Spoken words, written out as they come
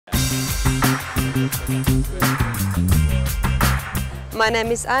My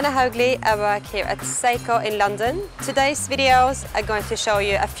name is Anna Haugli. I work here at Seiko in London. Today's videos are going to show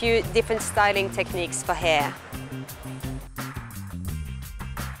you a few different styling techniques for hair.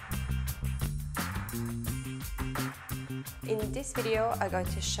 In this video, I'm going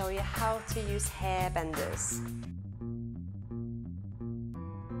to show you how to use hair benders.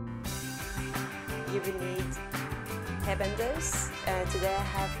 You will need hair benders. Today I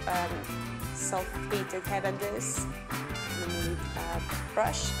have self-heated hair benders. You need a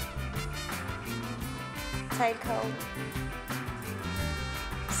brush, tail comb,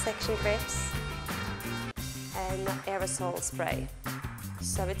 section grips, and aerosol spray.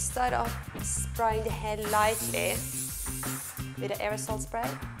 So we'll start off spraying the hair lightly with the aerosol spray.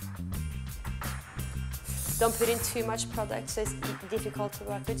 Don't put in too much product so it's difficult to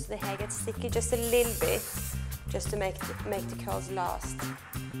work with, so the hair gets sticky. Just a little bit, just to make the curls last.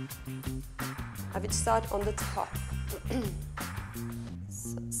 I would start on the top.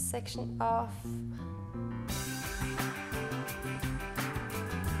 So section off.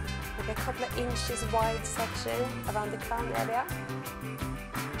 With a couple of inches wide section around the crown area.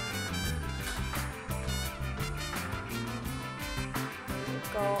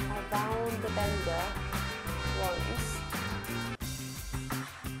 Go around the bender once.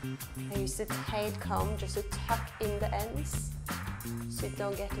 I use the tail comb just to tuck in the ends so you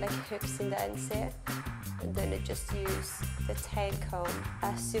don't get like hooks in the ends here. And then I just use the tail comb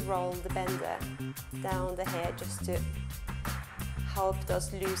as you roll the bender down the hair just to help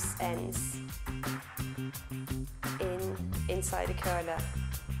those loose ends inside the curler.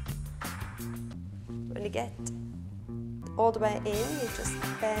 When you get all the way in, you just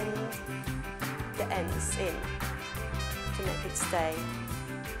bend the ends in to make it stay.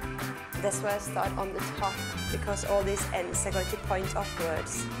 That's where I start on the top, because all these ends are going to point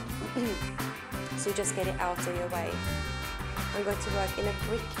upwards. So you just get it out of your way. I'm going to work in a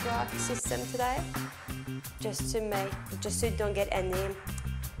brickwork system today, just so you don't get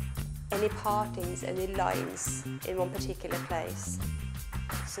any partings, any lines in one particular place.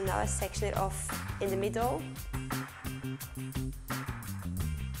 So now I section it off in the middle.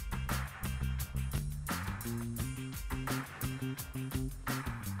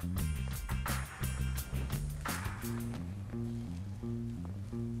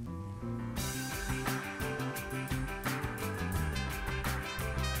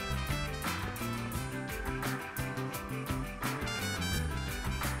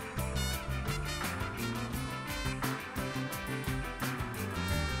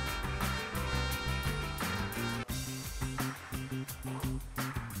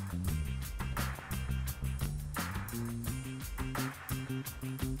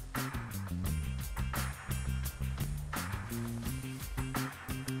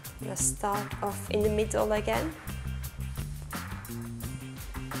 Let's start off in the middle again.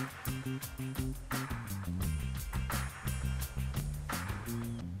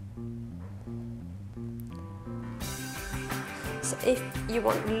 So if you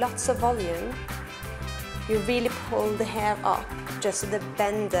want lots of volume, you really pull the hair up just so the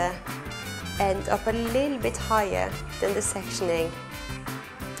bender ends up a little bit higher than the sectioning.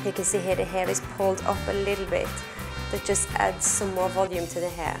 You can see here the hair is pulled up a little bit. That just adds some more volume to the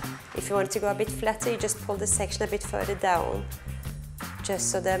hair. If you want it to go a bit flatter, you just pull the section a bit further down,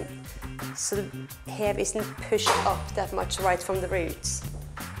 just so the hair isn't pushed up that much right from the roots.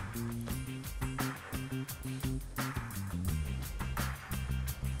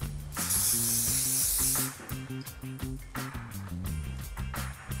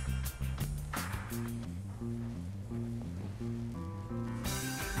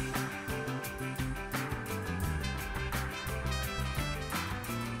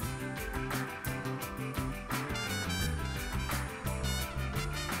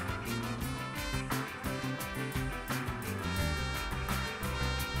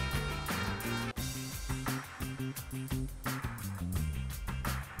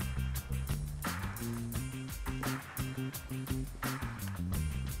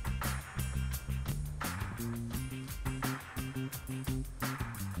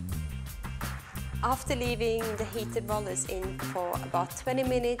 After leaving the heated rollers in for about 20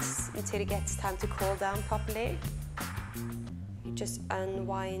 minutes until it gets time to cool down properly, you just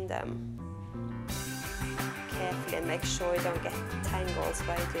unwind them carefully and make sure you don't get tangles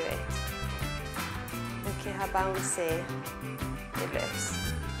while you do it. Look at how bouncy it looks.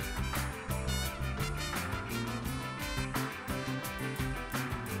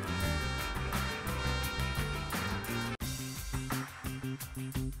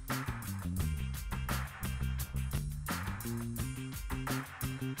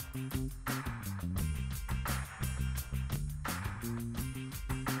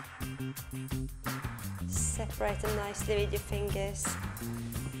 separate them nicely with your fingers.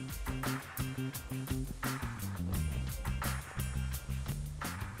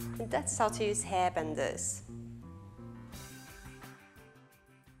 And that's how to use hair benders.